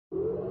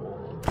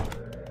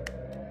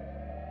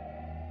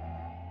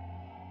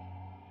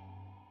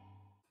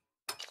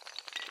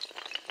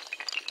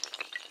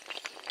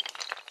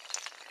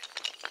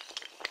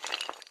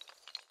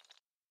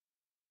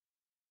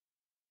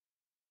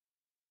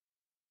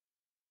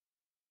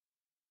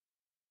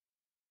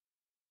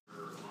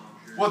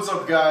What's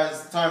up,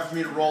 guys? Time for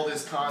me to roll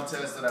this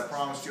contest that I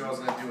promised you I was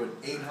going to do at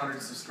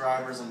 800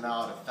 subscribers. I'm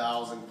now at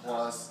 1,000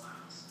 plus.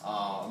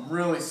 I'm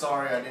really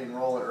sorry I didn't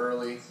roll it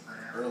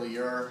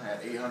earlier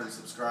at 800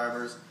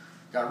 subscribers.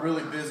 Got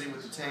really busy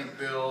with the tank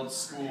build,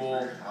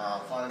 school,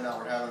 finding out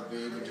we're having a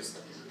baby. Just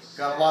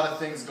got a lot of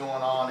things going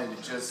on, and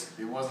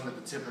it wasn't at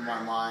the tip of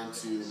my mind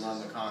to run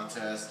the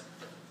contest.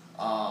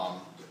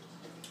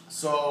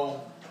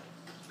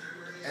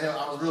 And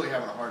I was really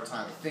having a hard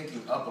time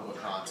thinking up of a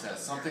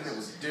contest, something that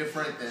was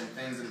different than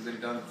things that have been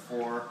done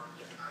before.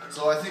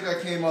 So I think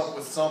I came up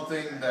with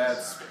something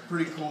that's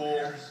pretty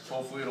cool.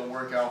 Hopefully it'll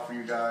work out for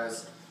you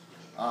guys.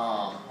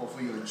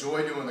 Hopefully you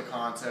enjoy doing the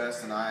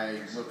contest, and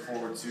I look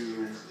forward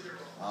to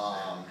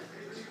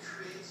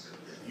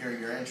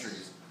hearing your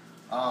entries.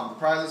 The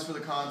prizes for the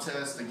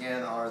contest,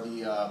 again, are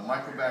the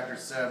Microbacter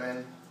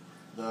 7,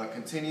 the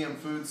Continuum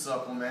Food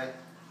Supplement,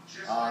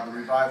 the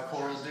Revive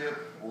Coral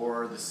Dip,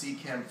 or the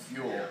Seachem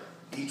Fuel.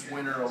 Each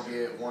winner will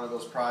get one of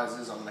those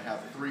prizes. I'm going to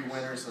have 3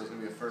 winners, so there's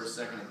going to be a first,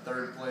 second, and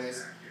third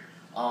place.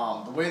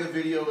 The way the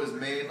video is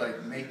made,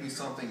 make me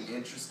something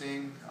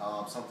interesting,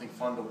 something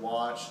fun to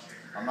watch.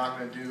 I'm not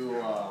going to do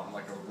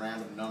like a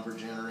random number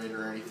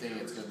generator or anything.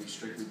 It's going to be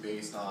strictly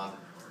based on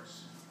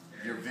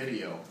your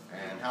video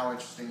and how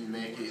interesting you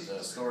make it,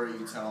 the story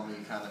you tell me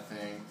kind of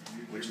thing,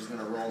 which is going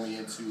to roll me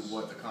into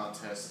what the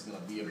contest is going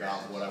to be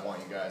about and what I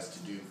want you guys to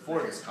do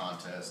for this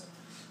contest.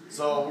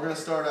 So we're going to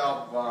start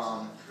out,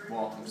 well,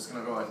 I'm just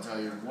going to go ahead and tell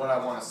you what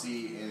I want to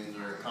see in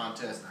your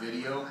contest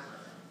video.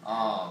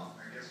 I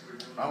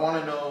want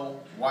to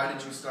know, why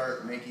did you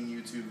start making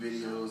YouTube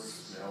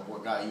videos?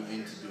 What got you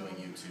into doing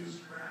YouTube?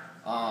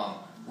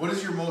 What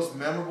is your most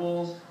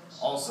memorable,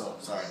 what's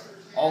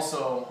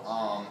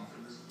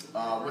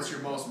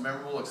your most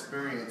memorable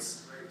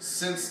experience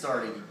since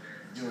starting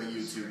doing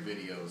YouTube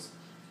videos?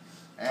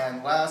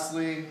 And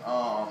lastly,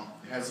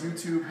 has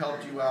YouTube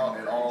helped you out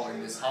at all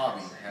in this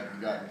hobby? Have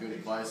you gotten good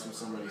advice from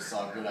somebody,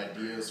 saw good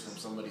ideas from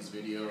somebody's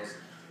videos?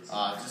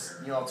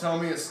 Just tell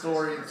me a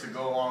story to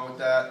go along with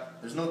that.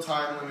 There's no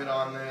time limit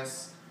on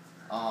this.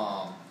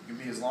 It can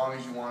be as long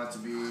as you want it to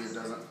be. It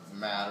doesn't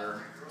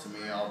matter to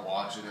me. I'll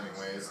watch it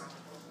anyways.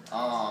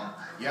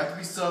 You have to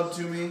be subbed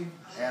to me,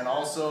 and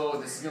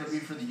also this is going to be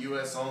for the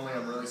US only.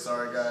 I'm really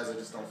sorry, guys. I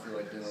just don't feel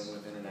like dealing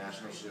with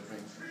international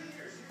shipping.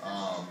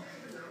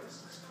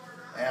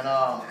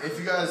 If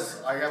you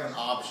guys, I have an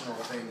optional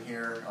thing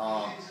here.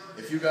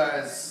 If you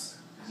guys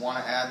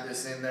want to add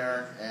this in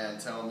there and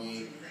tell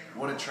me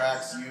what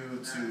attracts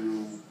you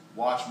to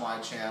watch my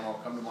channel,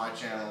 come to my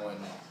channel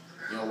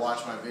and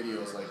watch my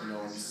videos.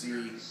 When you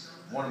see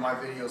one of my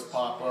videos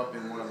pop up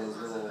in one of those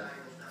little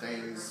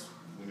things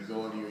when you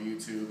go into your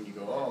YouTube and you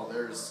go, oh,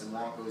 there's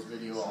Simwanko's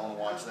video, I want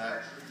to watch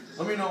that.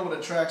 Let me know what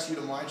attracts you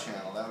to my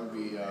channel. That would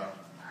be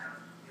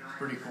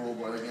pretty cool,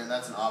 but again,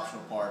 that's an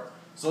optional part.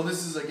 So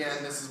this is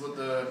what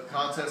the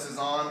contest is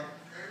on.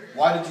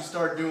 Why did you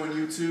start doing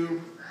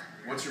YouTube?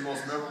 What's your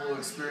most memorable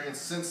experience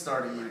since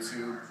starting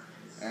YouTube?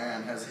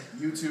 And has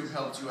YouTube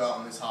helped you out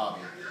in this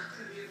hobby?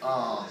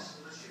 I'm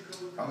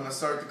going to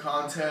start the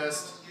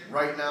contest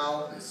right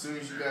now. As soon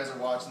as you guys are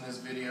watching this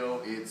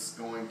video, it's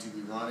going to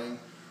be running.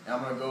 And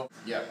I'm going to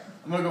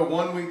go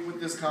 1 week with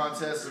this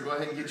contest, so go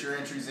ahead and get your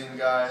entries in,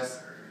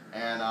 guys.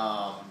 And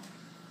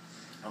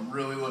I'm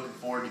really looking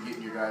forward to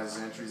getting your guys'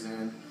 entries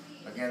in.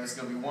 Again, this is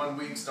going to be 1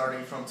 week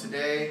starting from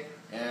today,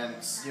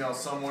 and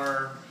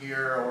somewhere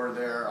here or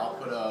there I'll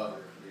put a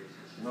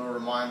little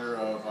reminder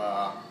of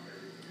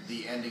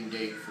the ending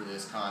date for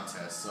this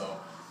contest. So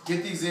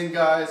get these in,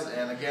 guys,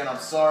 and again, I'm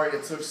sorry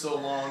it took so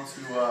long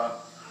to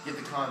get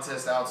the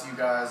contest out to you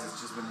guys.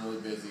 It's just been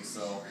really busy.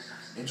 So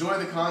enjoy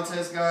the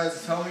contest,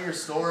 guys. Tell me your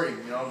story.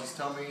 Just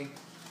tell me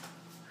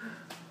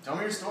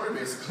your story,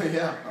 basically.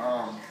 Yeah.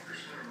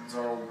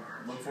 So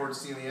look forward to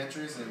seeing the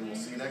entries, and we'll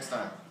see you next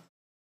time.